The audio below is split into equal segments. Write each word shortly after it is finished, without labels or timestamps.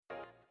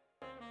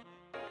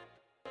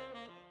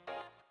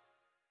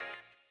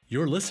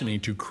You're listening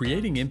to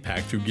Creating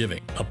Impact Through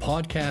Giving, a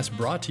podcast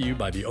brought to you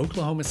by the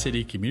Oklahoma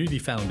City Community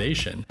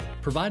Foundation,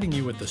 providing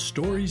you with the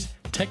stories,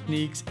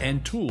 techniques,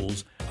 and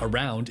tools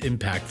around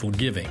impactful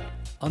giving.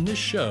 On this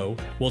show,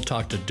 we'll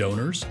talk to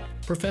donors,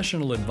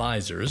 professional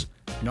advisors,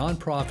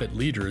 nonprofit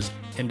leaders,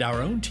 and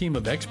our own team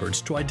of experts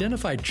to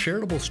identify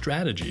charitable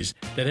strategies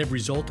that have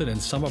resulted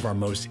in some of our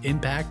most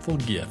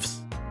impactful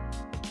gifts.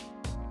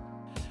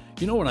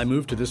 You know, when I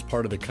moved to this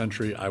part of the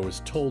country, I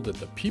was told that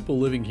the people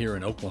living here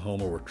in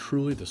Oklahoma were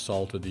truly the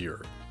salt of the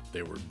earth.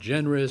 They were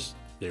generous,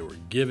 they were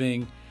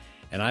giving,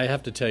 and I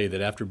have to tell you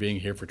that after being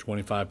here for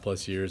 25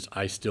 plus years,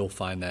 I still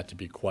find that to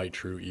be quite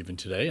true even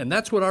today. And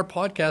that's what our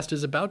podcast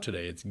is about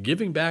today. It's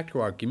giving back to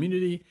our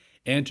community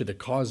and to the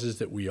causes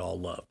that we all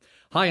love.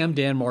 Hi, I'm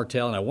Dan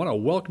Martell, and I want to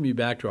welcome you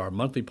back to our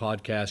monthly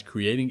podcast,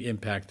 Creating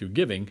Impact Through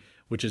Giving,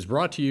 which is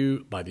brought to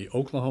you by the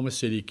Oklahoma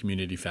City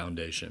Community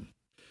Foundation.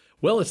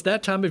 Well, it's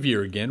that time of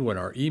year again when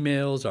our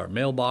emails, our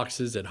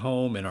mailboxes at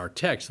home, and our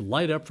texts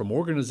light up from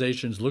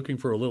organizations looking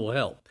for a little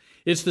help.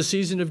 It's the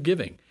season of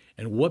giving,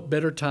 and what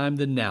better time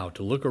than now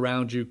to look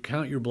around you,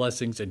 count your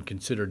blessings, and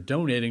consider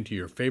donating to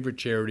your favorite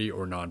charity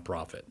or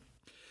nonprofit.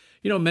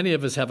 You know, many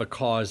of us have a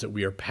cause that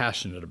we are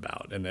passionate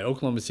about, and the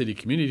Oklahoma City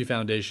Community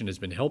Foundation has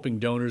been helping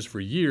donors for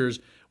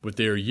years with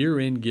their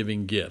year-end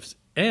giving gifts,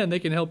 and they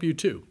can help you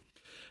too.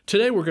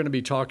 Today, we're going to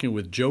be talking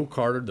with Joe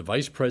Carter, the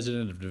Vice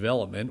President of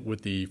Development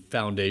with the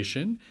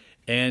Foundation,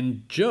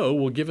 and Joe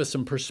will give us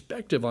some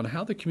perspective on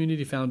how the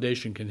Community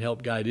Foundation can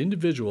help guide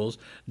individuals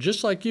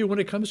just like you when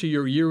it comes to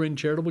your year-end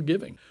charitable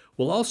giving.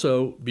 We'll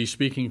also be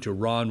speaking to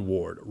Ron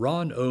Ward.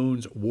 Ron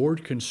owns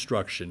Ward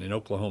Construction in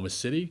Oklahoma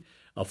City,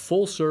 a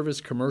full-service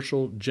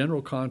commercial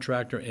general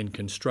contractor and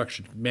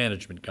construction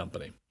management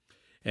company.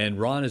 And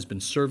Ron has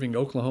been serving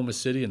Oklahoma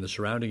City and the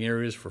surrounding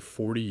areas for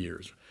 40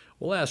 years.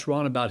 We'll ask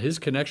Ron about his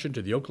connection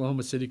to the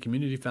Oklahoma City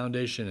Community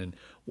Foundation and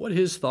what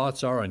his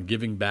thoughts are on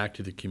giving back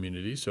to the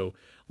community. So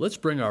let's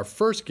bring our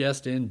first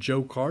guest in,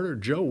 Joe Carter.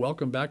 Joe,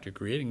 welcome back to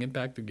Creating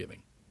Impact Through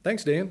Giving.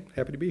 Thanks, Dan.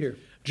 Happy to be here.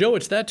 Joe,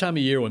 it's that time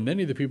of year when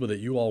many of the people that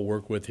you all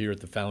work with here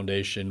at the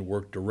Foundation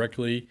work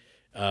directly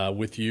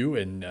with you,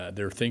 and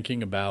they're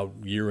thinking about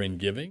year-end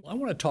giving. I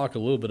want to talk a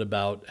little bit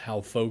about how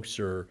folks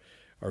are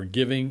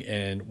giving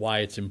and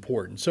why it's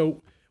important.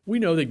 So we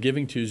know that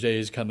Giving Tuesday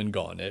has come and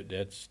gone.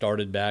 It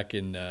started back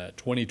in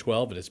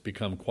 2012, and it's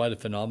become quite a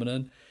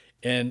phenomenon.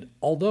 And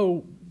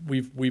although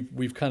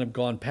we've kind of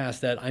gone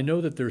past that, I know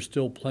that there's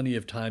still plenty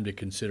of time to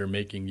consider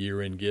making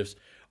year-end gifts.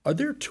 Are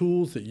there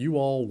tools that you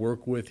all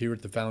work with here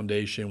at the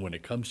Foundation when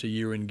it comes to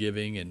year-end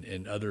giving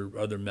and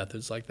other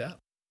methods like that?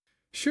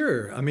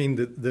 Sure. I mean,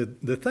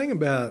 the thing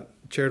about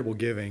charitable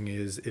giving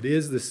is it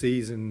is the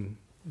season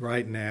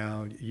right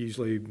now,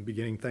 usually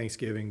beginning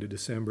Thanksgiving to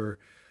December,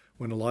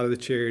 when a lot of the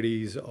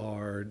charities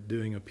are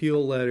doing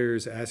appeal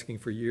letters, asking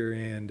for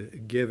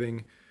year-end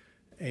giving.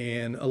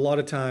 And a lot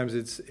of times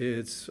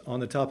it's on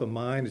the top of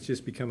mind. It's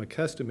just become a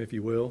custom, if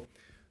you will,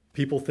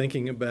 people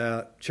thinking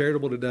about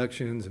charitable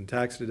deductions and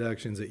tax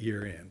deductions at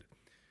year-end.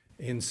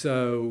 And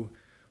so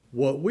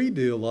what we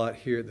do a lot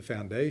here at the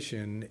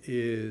Foundation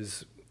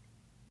is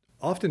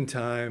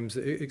oftentimes,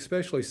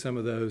 especially some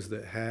of those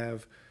that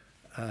have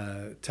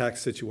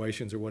tax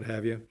situations or what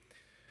have you,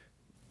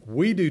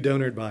 we do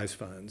donor advised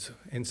funds.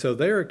 And so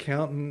their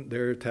accountant,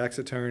 their tax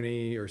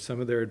attorney, or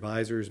some of their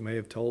advisors may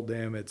have told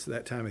them it's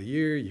that time of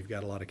year, you've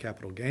got a lot of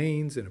capital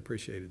gains and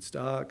appreciated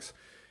stocks.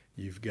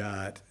 You've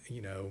got,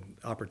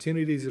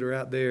 opportunities that are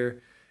out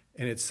there.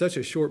 And it's such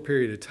a short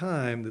period of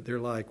time that they're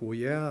like, well,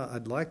 yeah,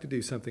 I'd like to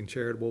do something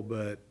charitable,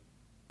 but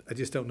I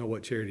just don't know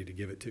what charity to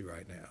give it to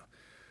right now.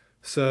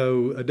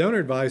 So a donor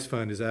advised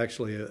fund is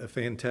actually a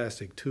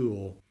fantastic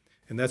tool.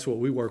 And that's what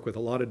we work with a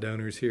lot of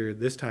donors here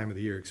this time of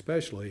the year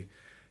especially,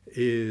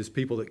 is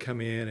people that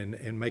come in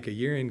and make a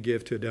year-end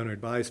gift to a donor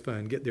advised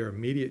fund, get their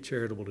immediate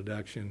charitable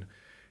deduction,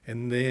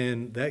 and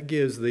then that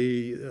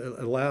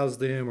allows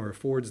them or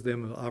affords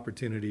them an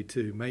opportunity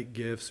to make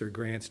gifts or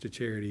grants to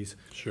charities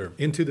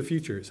into the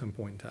future at some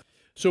point in time.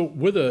 So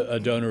with a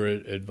donor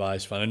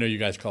advised fund, I know you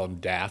guys call them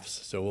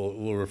DAFs, so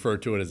we'll refer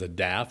to it as a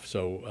DAF.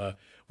 So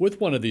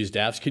with one of these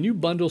DAFs, can you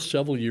bundle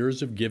several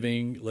years of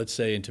giving, let's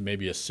say, into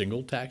maybe a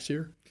single tax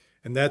year?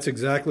 And that's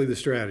exactly the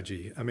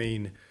strategy. I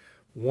mean,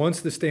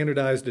 once the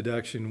standardized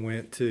deduction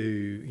went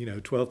to,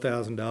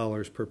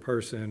 $12,000 per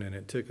person, and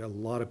it took a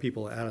lot of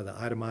people out of the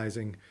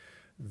itemizing,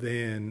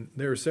 then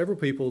there are several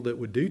people that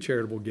would do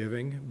charitable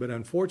giving, but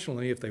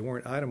unfortunately, if they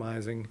weren't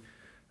itemizing,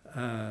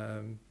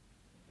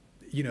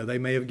 they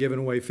may have given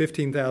away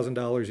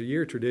 $15,000 a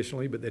year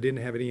traditionally, but they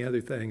didn't have any other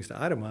things to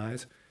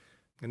itemize.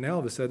 And now all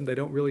of a sudden, they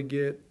don't really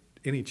get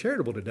any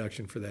charitable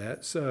deduction for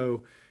that.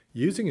 So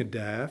using a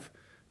DAF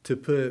to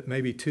put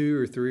maybe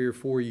 2 or 3 or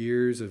 4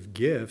 years of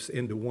gifts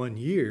into 1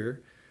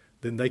 year,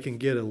 then they can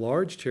get a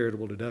large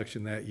charitable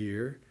deduction that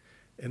year.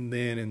 And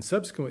then in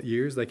subsequent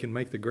years, they can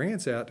make the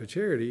grants out to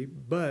charity,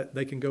 but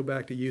they can go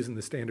back to using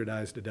the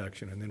standardized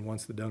deduction. And then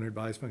once the donor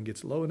advised fund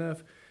gets low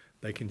enough,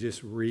 they can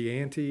just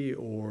re-ante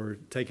or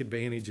take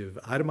advantage of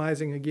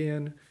itemizing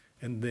again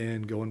and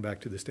then going back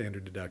to the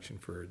standard deduction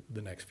for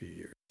the next few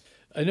years.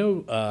 I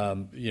know,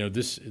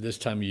 this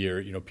time of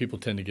year, people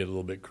tend to get a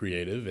little bit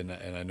creative, and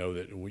I know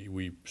that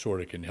we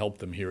sort of can help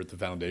them here at the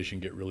foundation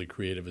get really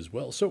creative as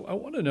well. So I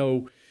want to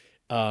know,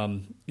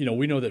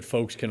 we know that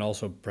folks can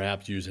also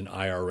perhaps use an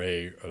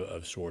IRA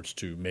of sorts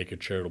to make a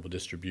charitable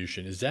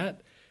distribution. Is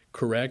that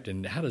correct?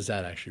 And how does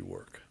that actually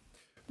work?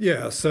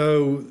 Yeah.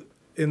 So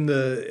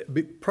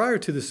prior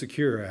to the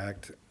Secure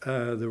Act,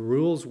 the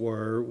rules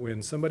were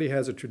when somebody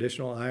has a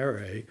traditional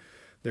IRA,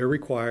 they're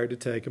required to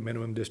take a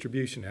minimum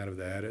distribution out of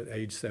that at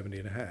age 70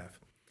 and a half.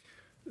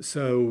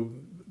 So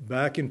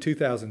back in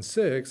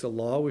 2006, a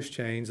law was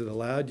changed that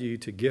allowed you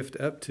to gift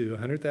up to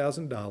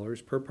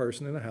 $100,000 per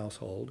person in a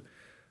household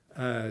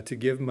to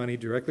give money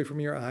directly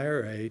from your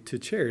IRA to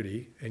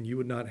charity, and you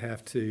would not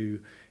have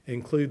to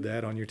include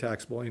that on your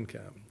taxable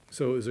income.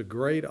 So it was a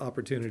great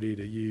opportunity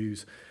to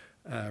use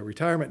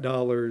retirement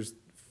dollars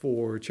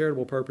for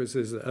charitable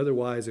purposes.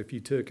 Otherwise, if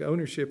you took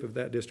ownership of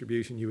that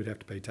distribution, you would have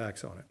to pay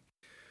tax on it.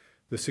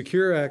 The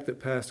Secure Act that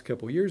passed a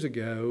couple years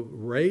ago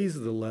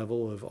raised the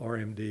level of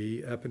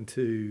RMD up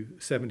into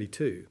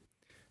 72.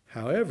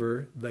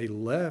 However, they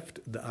left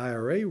the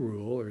IRA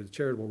rule or the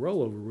charitable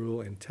rollover rule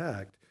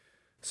intact.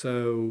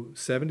 So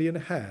 70 and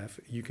a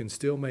half, you can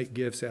still make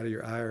gifts out of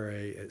your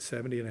IRA at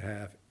 70 and a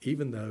half,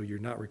 even though you're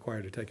not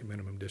required to take a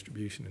minimum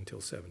distribution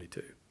until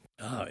 72.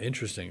 Ah,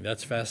 interesting.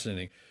 That's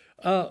fascinating.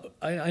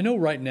 I know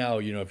right now,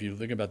 if you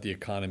think about the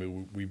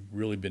economy, we've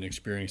really been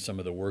experiencing some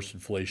of the worst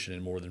inflation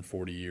in more than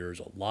 40 years.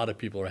 A lot of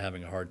people are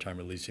having a hard time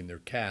releasing their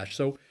cash.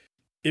 So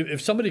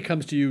if somebody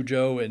comes to you,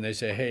 Joe, and they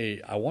say,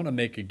 hey, I want to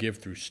make a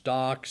gift through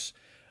stocks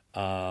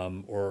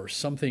or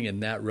something in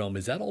that realm,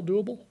 is that all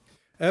doable?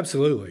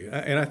 Absolutely.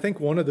 And I think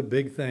one of the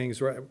big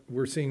things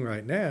we're seeing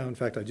right now, in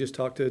fact, I just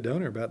talked to a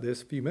donor about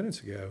this a few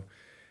minutes ago,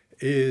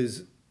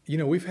 is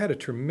we've had a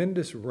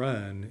tremendous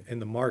run in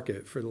the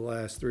market for the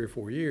last 3 or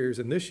 4 years.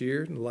 And this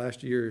year, in the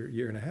last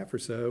year and a half or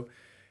so,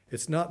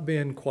 it's not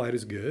been quite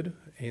as good.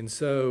 And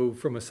so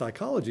from a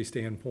psychology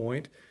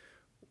standpoint,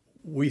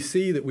 we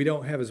see that we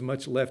don't have as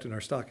much left in our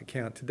stock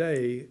account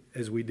today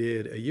as we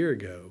did a year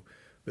ago.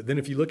 But then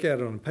if you look at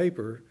it on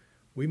paper,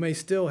 we may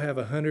still have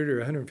 100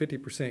 or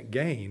 150%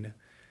 gain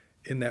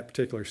in that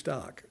particular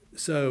stock.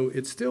 So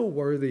it's still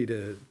worthy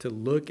to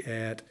look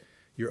at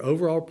your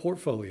overall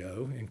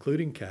portfolio,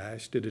 including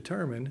cash, to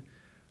determine,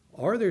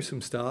 are there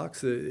some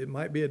stocks that it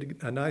might be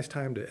a nice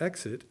time to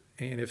exit?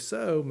 And if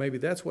so, maybe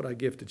that's what I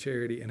give to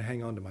charity and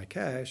hang on to my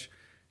cash.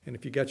 And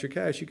if you got your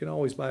cash, you can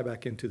always buy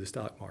back into the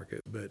stock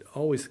market, but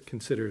always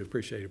consider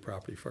appreciated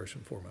property first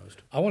and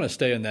foremost. I want to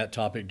stay on that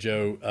topic,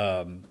 Joe.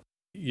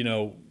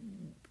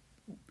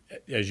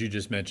 As you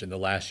just mentioned, the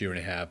last year and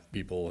a half,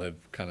 people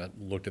have kind of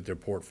looked at their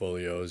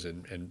portfolios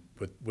and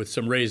with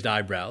some raised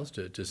eyebrows,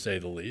 to say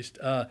the least.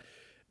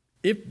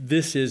 If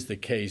this is the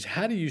case,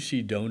 how do you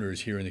see donors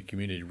here in the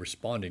community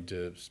responding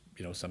to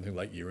something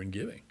like year-end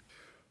giving?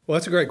 Well,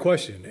 that's a great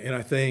question. And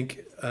I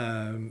think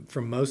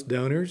from most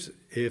donors,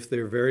 if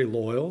they're very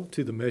loyal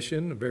to the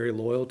mission, very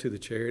loyal to the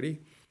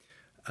charity,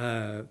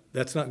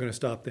 that's not going to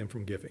stop them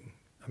from giving.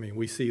 I mean,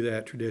 we see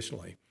that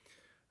traditionally.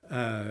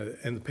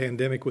 And the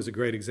pandemic was a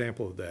great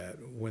example of that.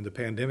 When the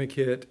pandemic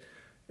hit,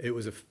 it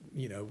was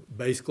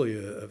basically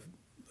a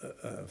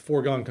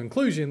foregone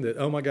conclusion that,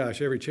 oh my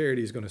gosh, every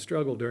charity is going to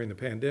struggle during the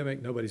pandemic.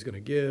 Nobody's going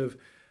to give.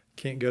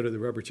 Can't go to the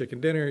rubber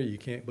chicken dinner. You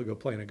can't go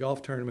play in a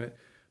golf tournament.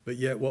 But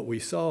yet what we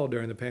saw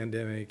during the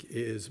pandemic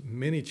is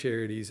many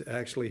charities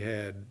actually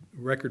had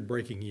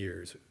record-breaking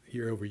years,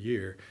 year over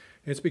year.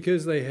 And it's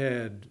because they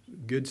had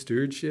good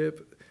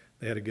stewardship.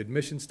 They had a good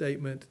mission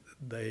statement.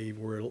 They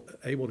were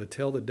able to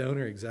tell the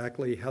donor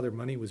exactly how their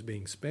money was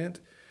being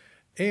spent.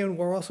 And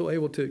we're also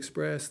able to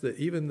express that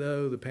even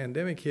though the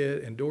pandemic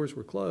hit and doors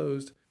were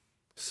closed,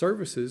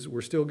 services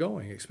were still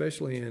going,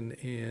 especially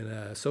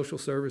in social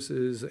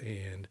services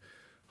and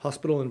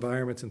hospital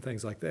environments and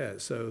things like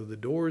that. So the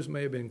doors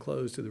may have been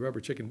closed to the rubber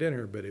chicken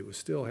dinner, but it was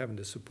still having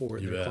to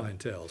support their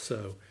clientele.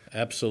 So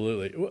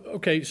absolutely.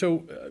 Okay,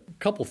 so a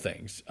couple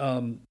things.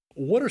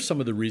 What are some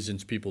of the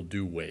reasons people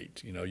do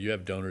wait? You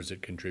have donors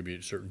that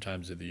contribute certain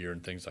times of the year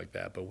and things like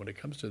that. But when it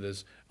comes to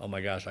this, oh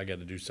my gosh, I got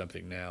to do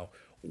something now.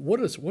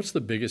 What's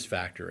the biggest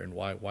factor and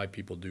why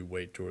people do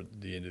wait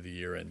toward the end of the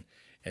year? And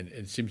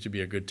it seems to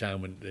be a good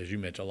time when, as you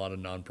mentioned, a lot of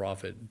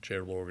nonprofit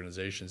charitable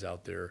organizations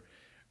out there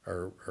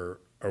are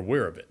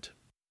aware of it.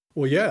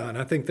 Well, yeah, and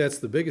I think that's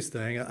the biggest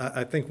thing.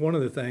 I think one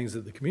of the things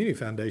that the Community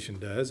Foundation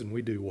does, and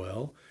we do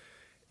well,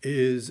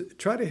 is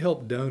try to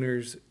help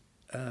donors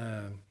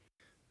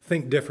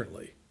think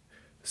differently.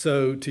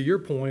 So to your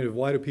point of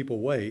why do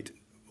people wait?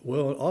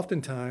 Well,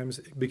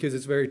 oftentimes because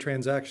it's very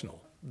transactional.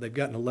 They've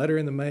gotten a letter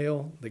in the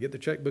mail, they get the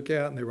checkbook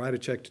out, and they write a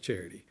check to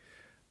charity.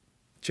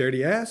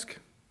 Charity asked,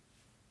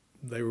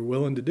 they were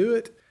willing to do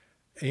it,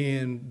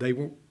 and they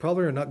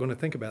probably are not going to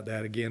think about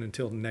that again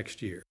until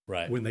next year,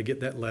 right, when they get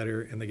that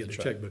letter and they get the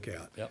checkbook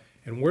out. Yep.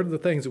 And one of the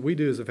things that we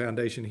do as a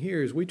foundation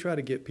here is we try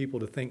to get people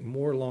to think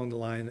more along the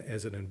line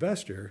as an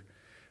investor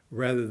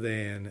rather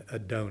than a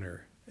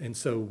donor. And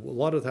so a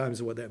lot of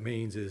times what that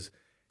means is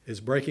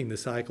breaking the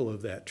cycle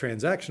of that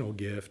transactional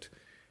gift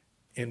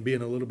and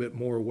being a little bit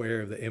more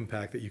aware of the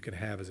impact that you can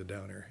have as a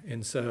donor.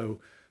 And so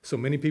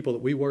many people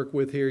that we work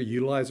with here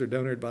utilize their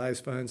donor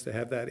advised funds to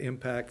have that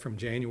impact from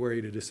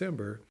January to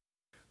December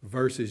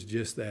versus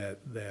just that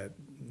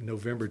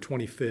November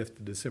 25th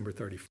to December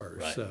 31st.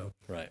 Right. So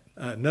right.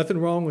 Nothing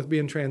wrong with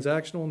being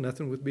transactional,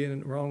 nothing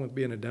wrong with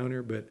being a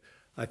donor, but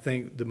I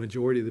think the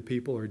majority of the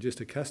people are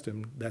just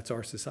accustomed. That's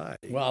our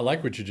society. Well, I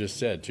like what you just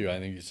said, too. I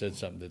think you said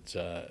something that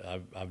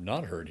I've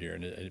not heard here,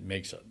 and it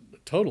makes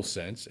total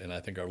sense, and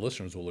I think our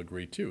listeners will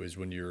agree, too, is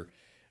when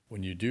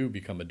you do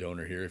become a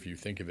donor here, if you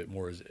think of it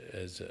more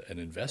as an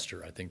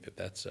investor, I think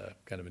that's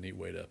kind of a neat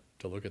way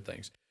to look at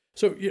things.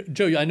 So,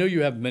 Joe, I know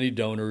you have many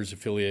donors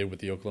affiliated with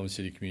the Oklahoma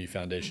City Community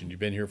Foundation. You've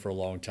been here for a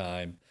long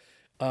time.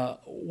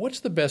 What's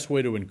the best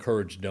way to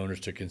encourage donors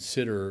to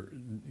consider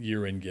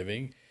year-end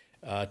giving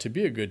to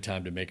be a good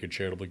time to make a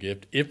charitable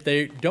gift if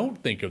they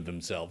don't think of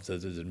themselves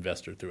as an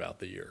investor throughout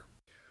the year?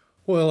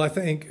 Well, I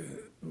think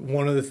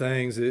one of the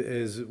things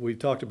is we've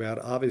talked about,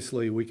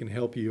 obviously we can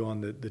help you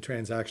on the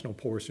transactional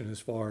portion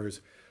as far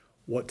as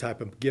what type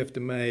of gift to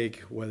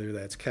make, whether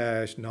that's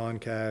cash,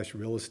 non-cash,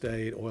 real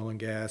estate, oil and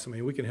gas. I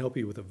mean, we can help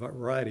you with a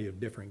variety of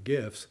different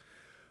gifts.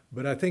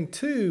 But I think,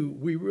 too,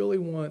 we really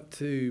want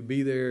to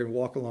be there and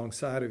walk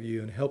alongside of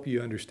you and help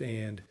you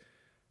understand,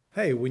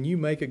 hey, when you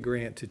make a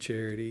grant to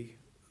charity,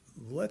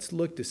 let's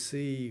look to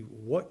see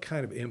what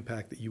kind of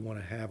impact that you want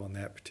to have on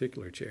that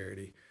particular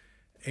charity.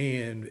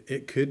 And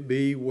it could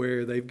be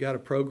where they've got a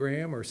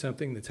program or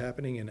something that's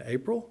happening in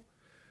April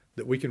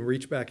that we can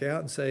reach back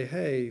out and say,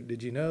 hey,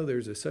 did you know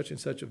there's a such and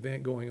such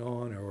event going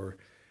on, or,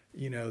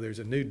 there's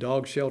a new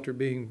dog shelter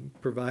being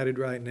provided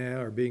right now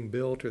or being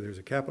built, or there's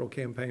a capital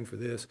campaign for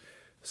this.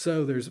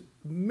 So there's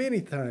many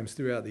times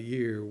throughout the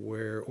year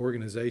where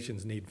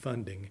organizations need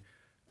funding.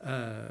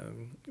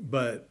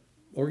 But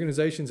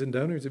organizations and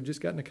donors have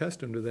just gotten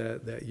accustomed to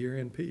that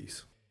year-end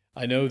piece.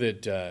 I know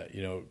that,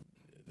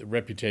 the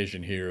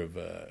reputation here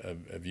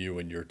of you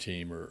and your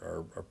team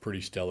are pretty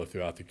stellar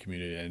throughout the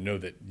community. And I know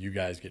that you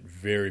guys get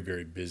very,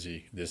 very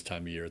busy this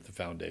time of year at the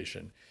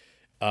foundation.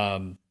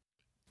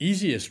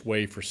 Easiest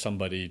way for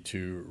somebody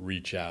to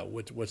reach out,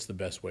 what's the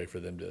best way for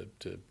them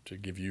to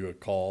give you a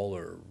call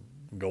or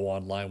go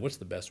online? What's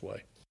the best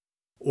way?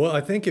 Well,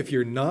 I think if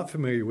you're not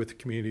familiar with the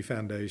Community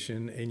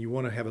Foundation and you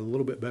want to have a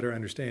little bit better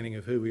understanding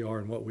of who we are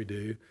and what we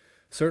do,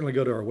 certainly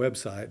go to our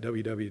website,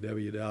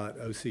 www.occf.org,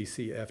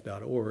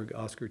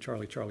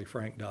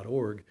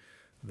 OscarCharlieCharlieFrank.org.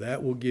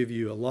 That will give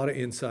you a lot of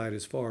insight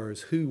as far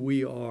as who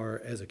we are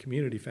as a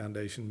community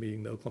foundation,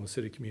 being the Oklahoma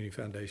City Community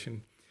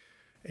Foundation.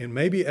 And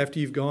maybe after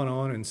you've gone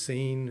on and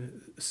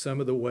seen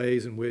some of the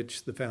ways in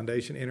which the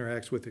foundation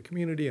interacts with the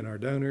community and our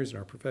donors and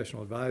our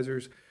professional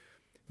advisors,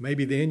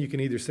 maybe then you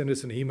can either send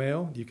us an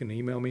email. You can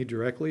email me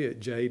directly at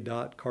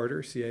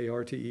j.carter,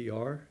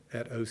 C-A-R-T-E-R,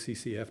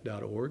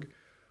 @occf.org.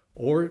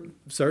 Or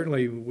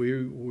certainly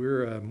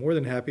we're more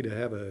than happy to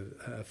have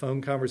a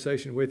phone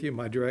conversation with you.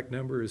 My direct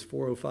number is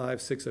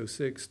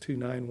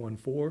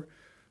 405-606-2914.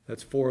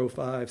 That's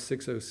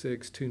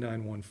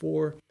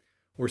 405-606-2914.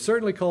 Or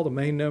certainly call the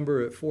main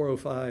number at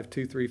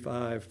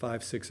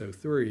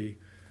 405-235-5603,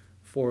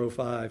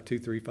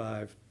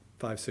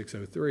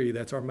 405-235-5603.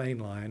 That's our main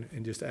line,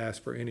 and just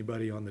ask for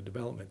anybody on the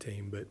development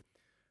team. But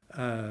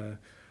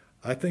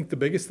I think the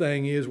biggest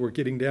thing is we're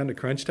getting down to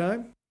crunch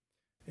time.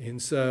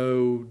 And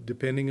so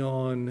depending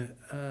on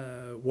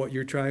what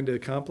you're trying to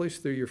accomplish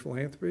through your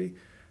philanthropy,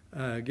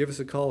 give us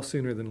a call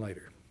sooner than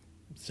later.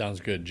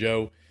 Sounds good.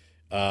 Joe,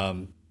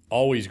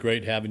 always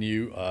great having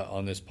you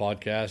on this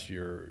podcast.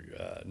 Your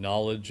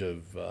knowledge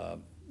of,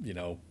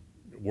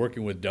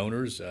 working with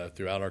donors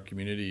throughout our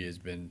community has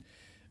been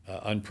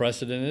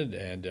unprecedented,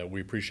 and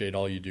we appreciate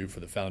all you do for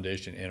the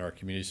foundation and our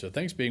community. So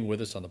thanks for being with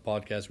us on the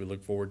podcast. We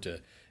look forward to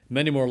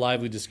many more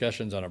lively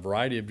discussions on a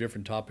variety of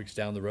different topics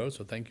down the road.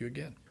 So thank you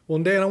again. Well,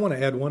 Dan, I want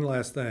to add one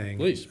last thing.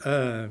 Please.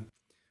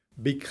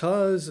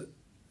 Because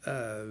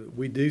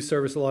we do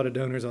service a lot of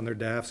donors on their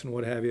DAFs and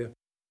what have you,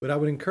 but I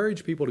would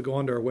encourage people to go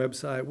onto our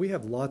website. We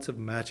have lots of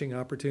matching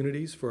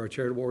opportunities for our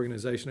charitable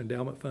organization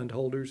endowment fund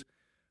holders.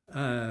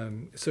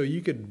 So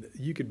you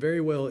could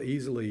very well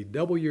easily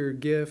double your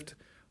gift,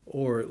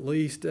 or at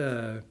least get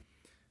a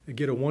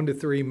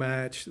 1-to-3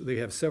 match. They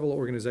have several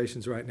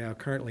organizations right now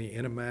currently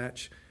in a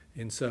match.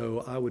 And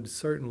so I would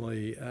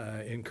certainly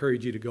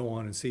encourage you to go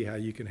on and see how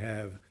you can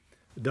have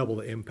double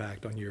the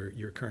impact on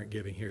your current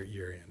giving here at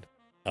year end.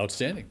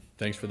 Outstanding.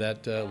 Thanks for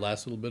that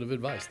last little bit of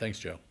advice. Thanks,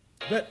 Joe.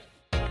 Bet.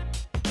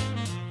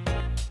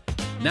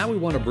 Now we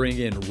want to bring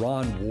in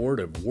Ron Ward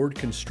of Ward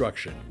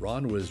Construction.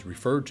 Ron was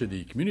referred to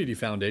the Community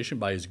Foundation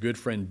by his good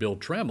friend Bill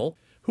Trammell,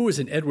 who is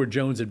an Edward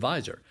Jones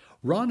advisor.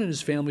 Ron and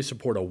his family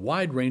support a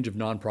wide range of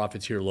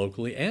nonprofits here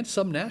locally and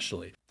some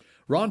nationally.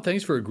 Ron,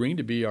 thanks for agreeing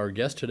to be our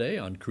guest today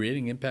on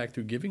Creating Impact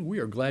Through Giving. We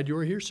are glad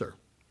you're here, sir.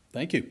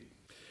 Thank you.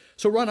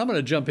 So, Ron, I'm going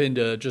to jump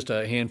into just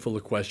a handful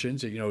of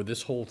questions.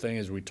 This whole thing,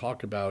 as we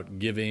talk about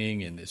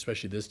giving, and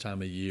especially this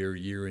time of year,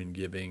 year-end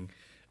giving,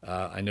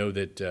 I know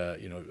that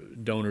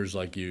donors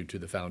like you to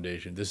the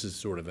foundation, this is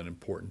sort of an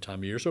important time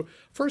of year. So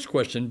first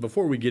question,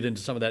 before we get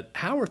into some of that,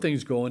 how are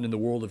things going in the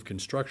world of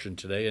construction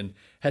today, and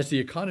has the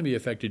economy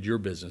affected your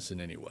business in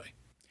any way?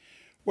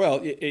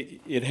 Well,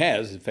 it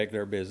has affected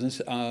our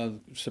business.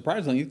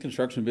 Surprisingly, the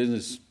construction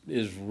business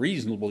is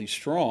reasonably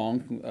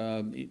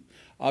strong.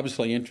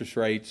 Obviously, interest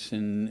rates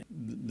and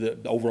the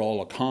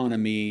overall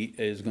economy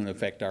is going to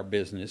affect our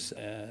business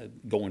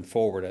going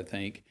forward, I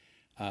think.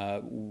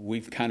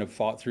 We've kind of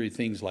fought through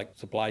things like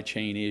supply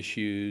chain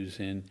issues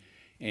and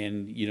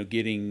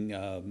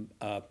getting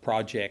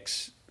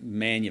projects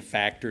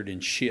manufactured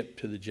and shipped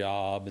to the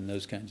job and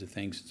those kinds of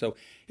things. So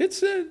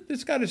it's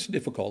got its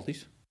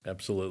difficulties.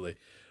 Absolutely.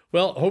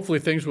 Well, hopefully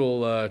things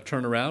will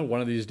turn around one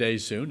of these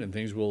days soon, and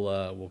things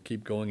will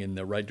keep going in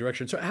the right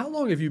direction. So how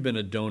long have you been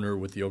a donor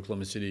with the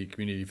Oklahoma City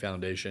Community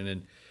Foundation?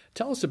 And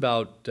tell us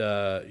about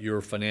your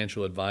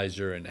financial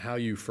advisor and how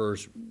you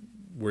first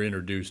were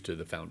introduced to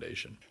the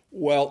foundation.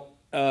 Well,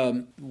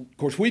 of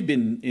course, we've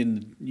been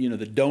in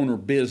the donor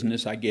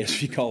business, I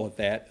guess you call it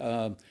that,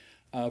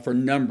 for a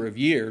number of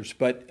years.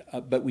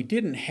 But we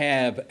didn't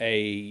have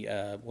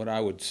a what I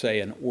would say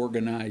an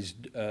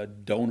organized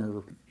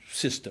donor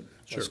system.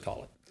 Let's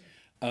call it.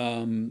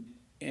 And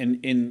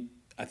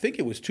I think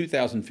it was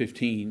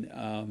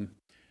 2015,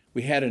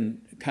 we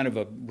had kind of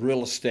a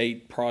real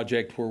estate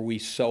project where we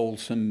sold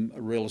some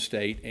real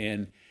estate,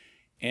 and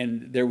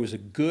it was a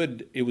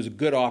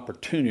good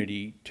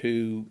opportunity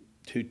to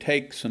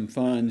take some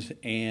funds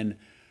and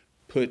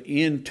put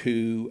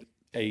into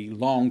a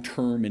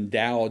long-term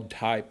endowed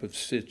type of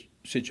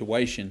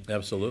situation.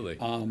 Absolutely.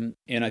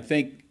 And I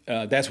think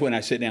that's when I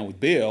sat down with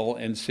Bill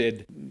and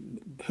said,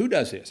 who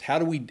does this?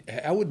 How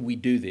would we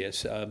do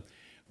this?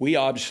 We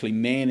obviously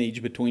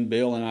manage, between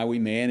Bill and I, we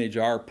manage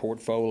our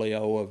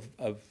portfolio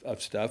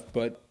of stuff.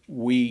 But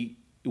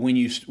when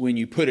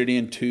you put it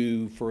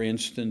into, for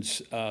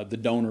instance, the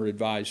donor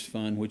advised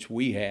fund, which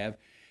we have,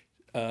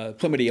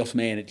 somebody else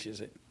manages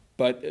it.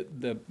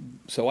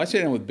 So I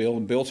sat down with Bill,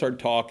 and Bill started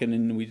talking,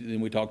 and then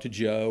we talked to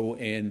Joe,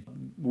 and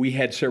we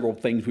had several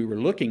things we were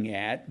looking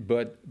at.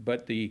 But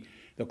the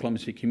Oklahoma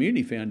City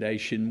Community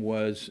Foundation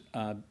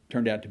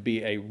turned out to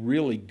be a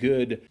really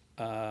good,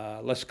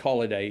 let's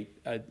call it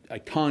a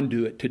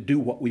conduit to do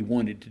what we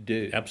wanted to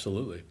do.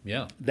 Absolutely,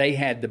 yeah. They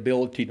had the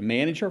ability to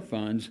manage our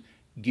funds,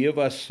 give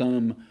us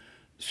some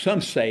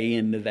say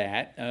into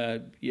that.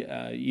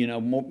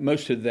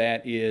 Most of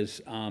that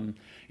is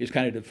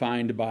kind of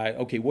defined by,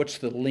 okay, what's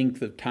the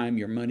length of time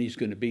your money's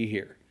going to be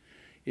here?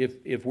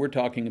 If we're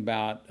talking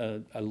about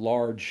a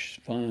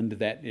large fund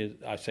that is,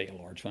 I say a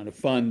large fund, a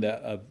fund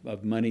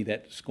of money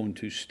that's going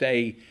to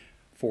stay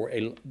for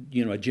a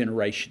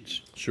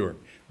generations. Sure.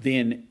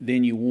 Then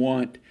you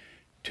want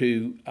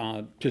to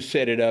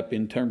set it up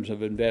in terms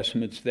of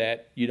investments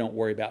that you don't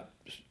worry about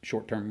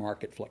short-term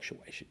market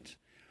fluctuations.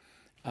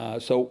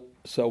 So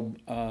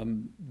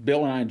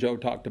Bill and I and Joe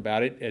talked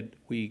about it, and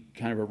we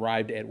kind of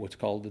arrived at what's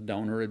called the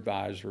Donor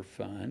Advisor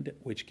Fund,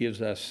 which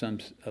gives us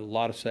a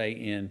lot of say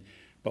in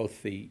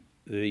both the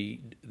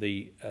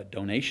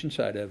donation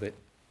side of it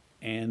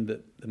and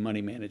the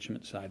money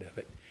management side of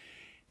it.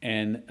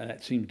 And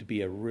that seemed to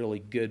be a really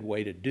good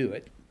way to do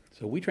it.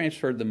 So we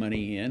transferred the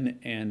money in,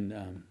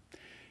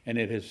 and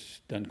it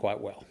has done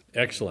quite well.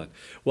 Excellent.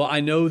 Well,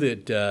 I know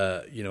that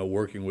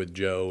working with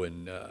Joe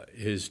and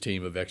his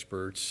team of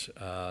experts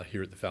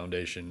here at the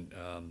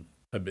foundation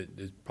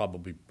is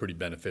probably pretty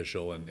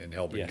beneficial and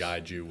helping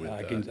guide you with.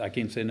 I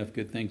can't say enough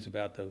good things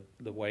about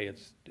the way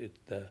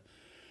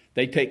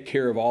they take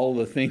care of all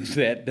the things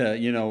that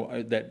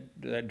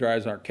that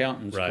drives our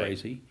accountants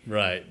crazy.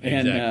 Right.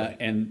 And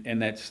exactly.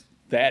 And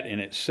that in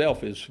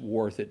itself is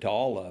worth it to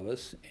all of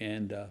us.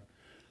 And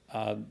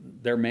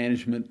their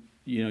management.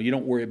 You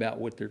don't worry about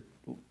what they're,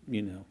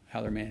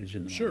 how they're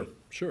managing the money.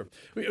 Sure.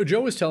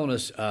 Joe was telling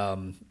us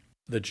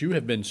that you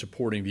have been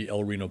supporting the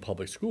El Reno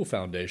Public School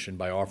Foundation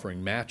by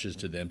offering matches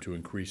to them to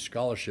increase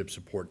scholarship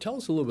support. Tell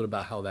us a little bit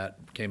about how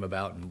that came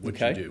about and what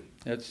you do.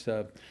 That's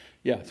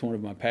it's one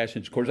of my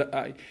passions. Of course,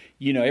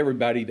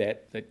 everybody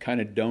that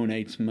kind of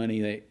donates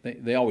money,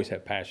 they always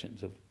have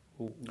passions of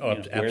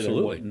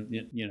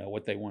absolutely.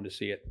 What they want to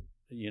see it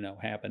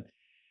happen.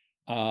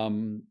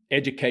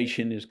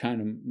 Education is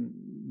kind of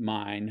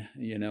mine.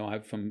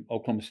 I'm from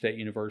Oklahoma State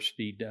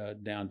University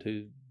down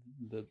to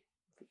the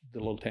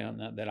little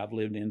town that I've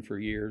lived in for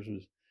years,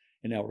 was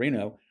in El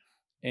Reno,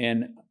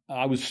 and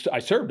I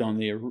served on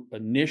the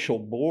initial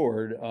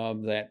board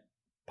of that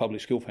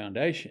public school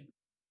foundation,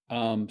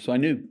 so I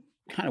knew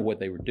kind of what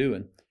they were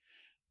doing,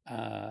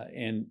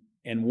 and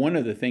one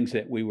of the things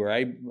that we were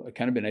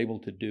been able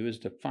to do is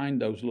to find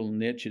those little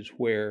niches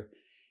where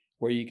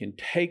you can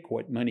take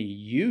what money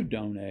you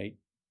donate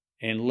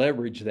and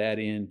leverage that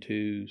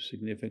into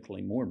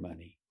significantly more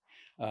money,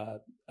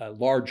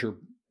 larger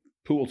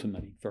pools of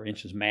money, for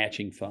instance,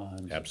 matching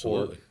funds.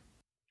 Absolutely.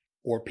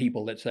 Or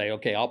people that say,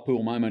 okay, I'll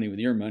pool my money with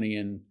your money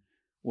and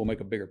we'll make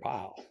a bigger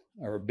pile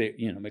or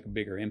make a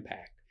bigger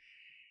impact.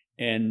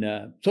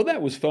 And so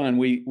that was fun.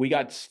 We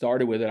got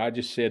started with it. I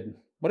just said,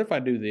 what if I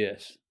do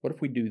this? What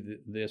if we do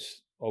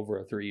this over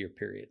a 3-year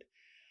period.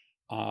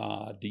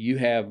 Do you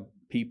have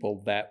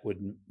people that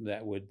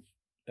would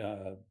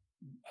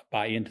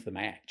buy into the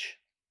match?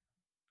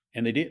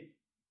 And they did.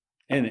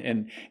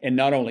 And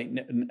not only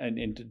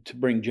and to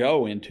bring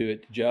Joe into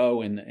it,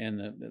 Joe and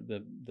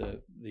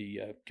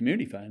the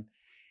community fund,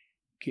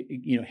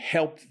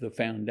 helped the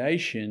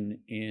foundation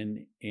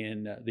in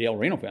the El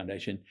Reno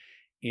Foundation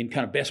in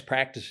kind of best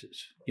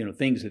practices,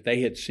 things that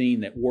they had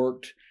seen that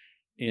worked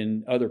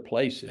in other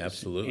places.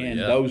 Absolutely, and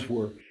yeah. that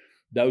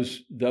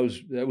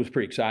was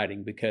pretty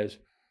exciting because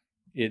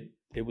it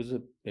was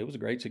a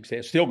great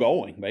success, still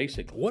going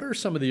basically. What are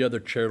some of the other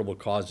charitable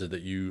causes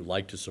that you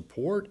like to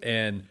support,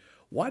 and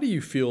why do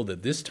you feel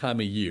that this time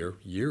of year,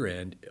 year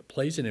end,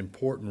 plays an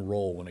important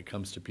role when it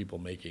comes to people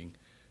making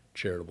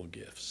charitable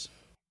gifts?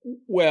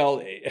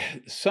 Well,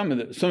 some of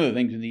the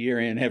things in the year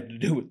end have to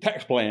do with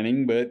tax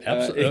planning, but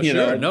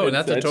sure, no, and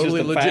that's a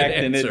totally legit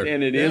answer,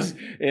 and it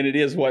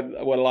is what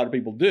a lot of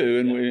people do,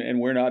 and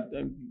we're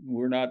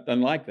not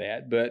unlike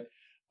that. But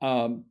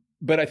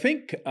I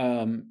think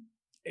I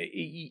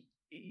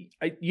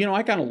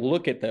kind of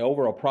look at the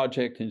overall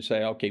project and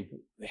say, okay,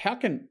 how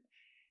can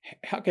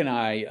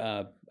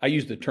I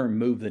use the term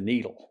move the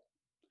needle,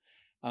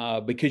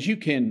 because you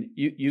can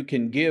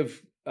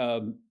give.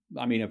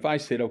 If I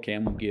said, okay,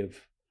 I'm going to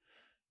give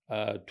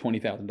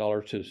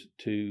 $20,000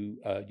 to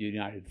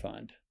United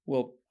Fund.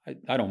 Well,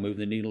 I don't move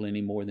the needle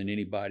any more than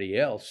anybody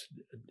else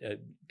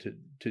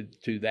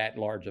to that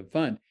large a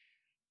fund.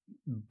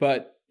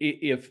 But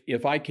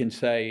if I can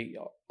say,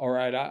 all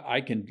right,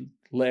 I can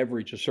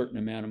leverage a certain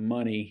amount of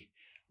money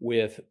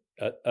with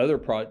other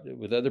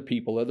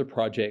people, other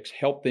projects,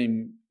 help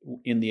them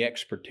in the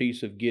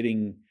expertise of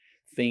getting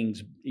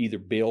things either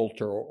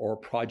built or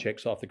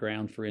projects off the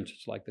ground, for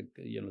instance, like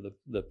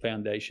the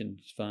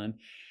foundation's fund.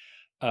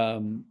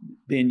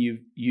 Then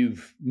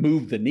you've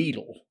moved the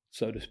needle,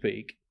 so to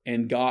speak,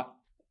 and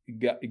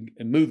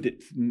moved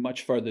it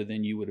much further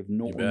than you would have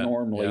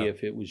normally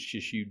if it was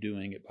just you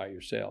doing it by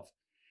yourself.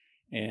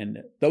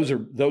 And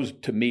those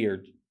to me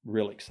are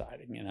really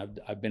exciting, and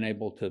I've been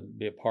able to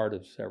be a part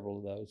of several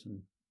of those,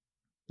 and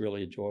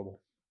really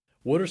enjoyable.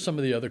 What are some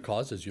of the other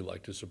causes you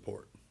like to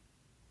support?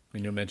 I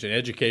mean, you mentioned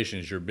education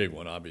is your big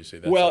one, obviously.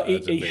 That's a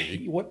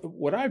biggie.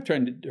 What I've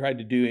tried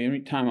to do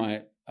every time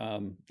I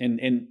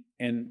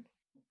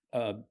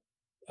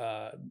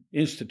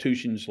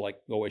institutions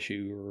like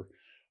OSU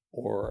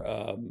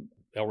or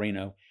El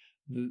Reno,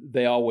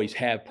 they always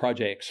have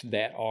projects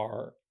that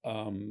are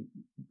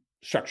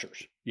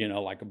structures,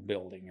 like a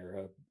building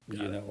or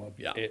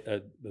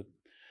a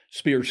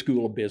Spears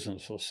School of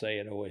Business, let's say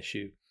at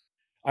OSU.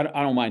 I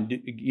don't mind,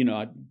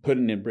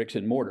 putting in bricks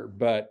and mortar,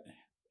 but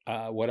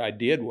what I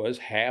did was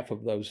half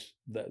of those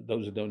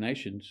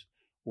donations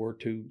were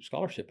to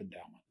scholarship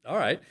endowment. All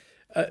right.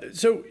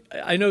 So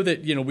I know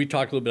that, we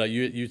talked a little bit about,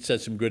 you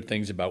said some good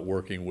things about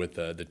working with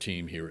the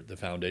team here at the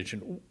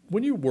foundation.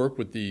 When you work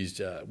with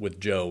with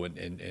Joe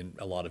and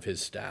a lot of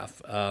his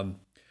staff,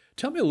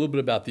 tell me a little bit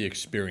about the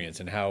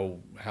experience and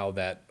how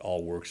that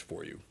all works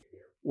for you.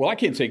 Well, I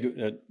can't say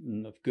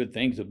good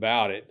things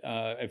about it.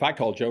 If I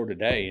called Joe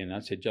today and I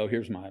said, Joe,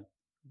 here's my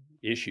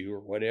issue or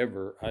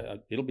whatever,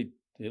 it'll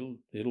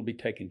be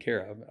taken care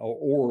of,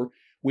 or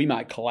we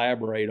might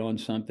collaborate on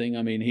something.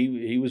 I mean,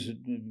 he was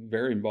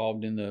very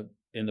involved in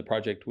the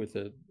project with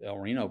the El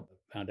Reno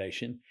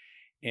Foundation,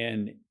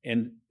 and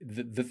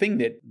the thing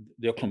that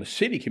the Oklahoma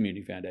City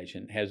Community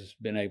Foundation has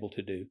been able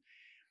to do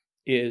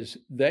is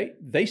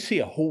they see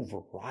a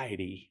whole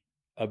variety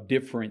of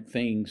different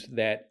things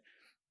that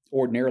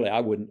ordinarily I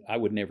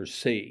would never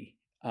see.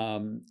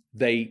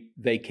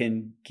 They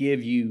can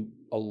give you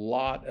a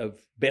lot of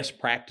best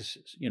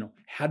practices.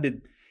 How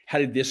did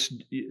this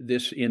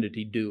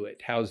entity do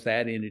it? How's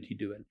that entity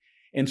do it?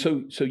 And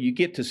so you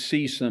get to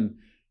see some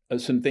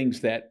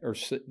things that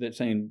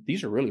saying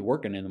these are really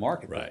working in the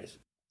marketplace,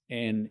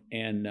 right.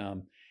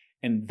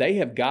 And they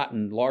have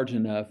gotten large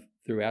enough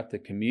throughout the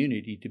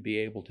community to be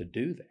able to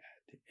do that,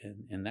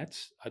 and I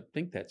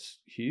think that's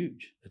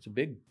huge. That's a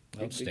big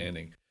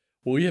outstanding. Big.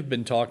 Well, we have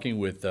been talking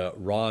with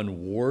Ron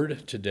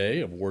Ward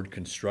today of Ward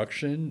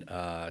Construction,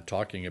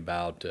 talking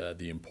about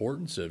the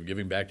importance of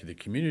giving back to the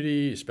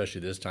community, especially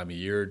this time of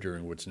year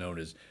during what's known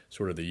as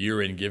sort of the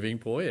year-end giving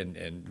point.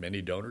 And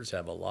many donors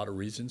have a lot of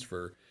reasons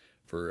for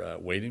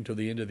waiting till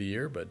the end of the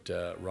year. But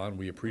Ron,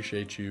 we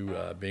appreciate you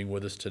being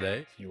with us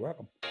today. You're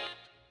welcome.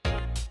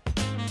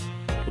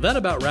 Well, that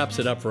about wraps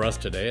it up for us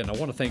today, and I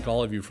want to thank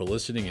all of you for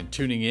listening and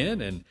tuning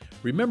in. And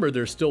remember,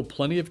 there's still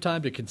plenty of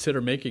time to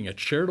consider making a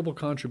charitable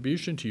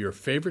contribution to your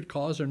favorite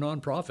cause or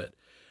nonprofit.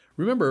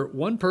 Remember,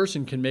 one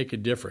person can make a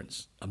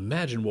difference.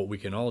 Imagine what we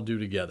can all do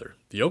together.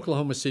 The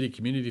Oklahoma City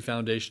Community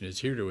Foundation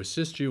is here to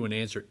assist you and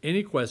answer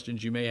any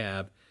questions you may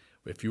have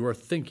if you are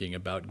thinking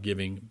about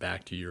giving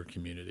back to your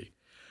community.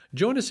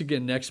 Join us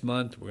again next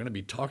month. We're going to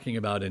be talking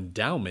about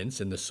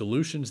endowments and the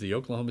solutions the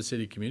Oklahoma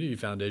City Community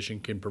Foundation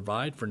can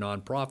provide for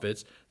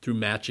nonprofits through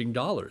matching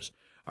dollars.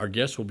 Our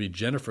guest will be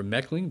Jennifer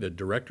Meckling, the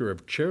Director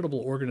of Charitable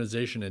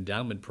Organization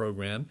Endowment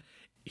Program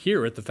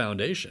here at the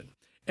Foundation.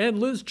 and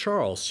Liz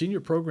Charles, Senior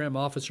Program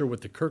Officer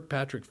with the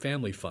Kirkpatrick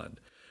Family Fund.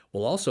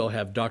 We'll also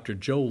have Dr.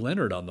 Joe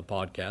Leonard on the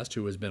podcast,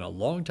 who has been a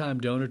longtime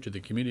donor to the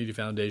Community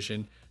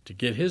Foundation, to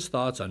get his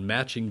thoughts on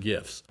matching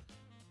gifts.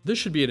 This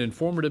should be an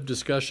informative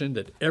discussion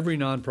that every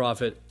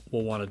nonprofit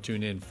will want to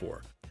tune in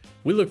for.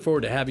 We look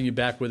forward to having you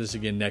back with us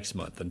again next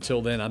month.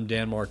 Until then, I'm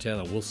Dan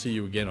Martell, and we'll see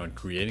you again on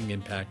Creating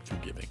Impact Through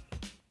Giving.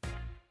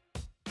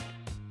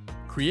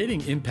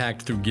 Creating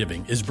Impact Through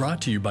Giving is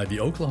brought to you by the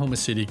Oklahoma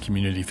City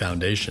Community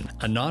Foundation,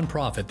 a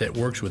nonprofit that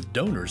works with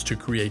donors to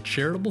create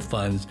charitable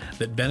funds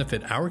that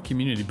benefit our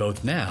community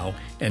both now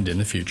and in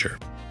the future.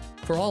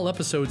 For all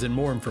episodes and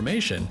more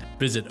information,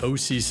 visit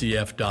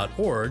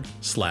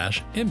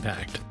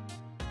occf.org/impact.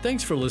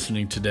 Thanks for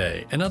listening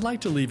today, and I'd like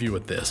to leave you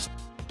with this.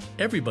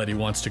 Everybody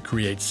wants to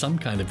create some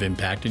kind of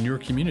impact in your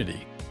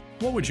community.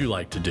 What would you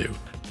like to do?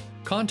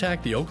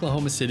 Contact the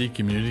Oklahoma City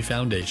Community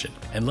Foundation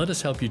and let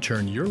us help you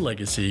turn your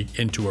legacy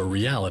into a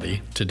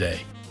reality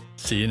today.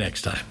 See you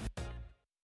next time.